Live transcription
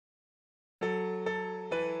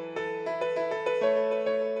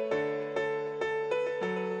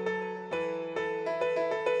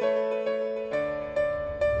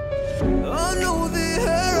I know the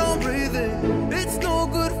air I'm breathing, it's no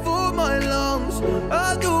good for my lungs.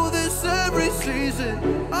 I do this every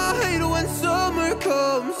season, I hate when summer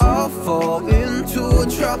comes. I fall into a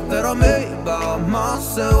trap that I made by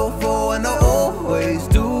myself. Oh, and I always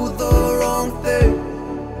do the wrong thing.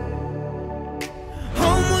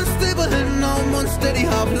 I'm unstable and I'm unsteady,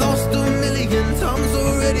 I've lost a million times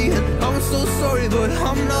already, and I'm so sorry, but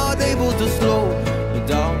I'm not able to slow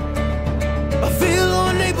down. I feel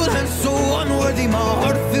unable and so unworthy, my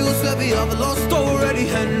heart feels heavy, I've lost already,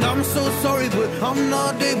 and I'm so sorry, but I'm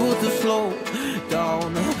not able to slow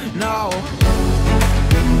down now.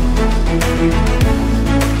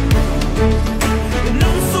 And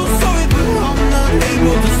I'm so sorry, but I'm not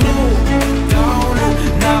able to slow down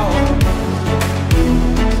now.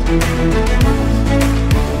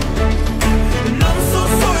 And I'm so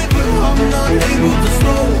sorry, but I'm not able to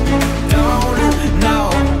slow down now.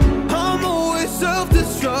 I'm always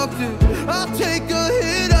self-destructive, I take a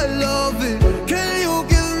hit, I love it. Can you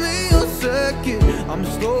give me a second? I'm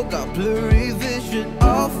slow, got blurry vision.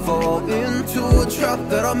 I fall into a trap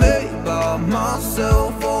that I made by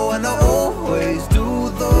myself. Oh, and I always do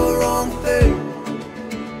the wrong thing.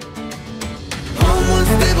 I'm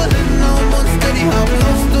unstable and I'm unsteady, I've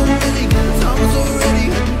lost a million times already,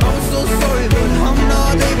 and I'm so sorry, but I'm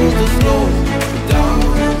not able to slow down.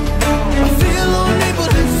 I feel unable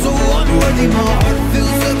and so unworthy, my heart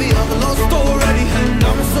feels heavy, I've lost already, and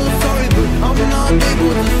I'm so sorry, but I'm not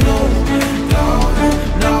able to slow down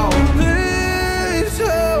now. Please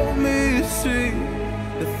help me see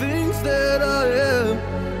the things that I am,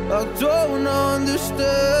 I don't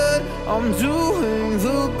understand. I'm doing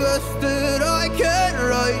the best that I can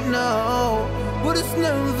right now, but it's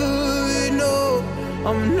never enough.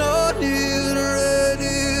 I'm not here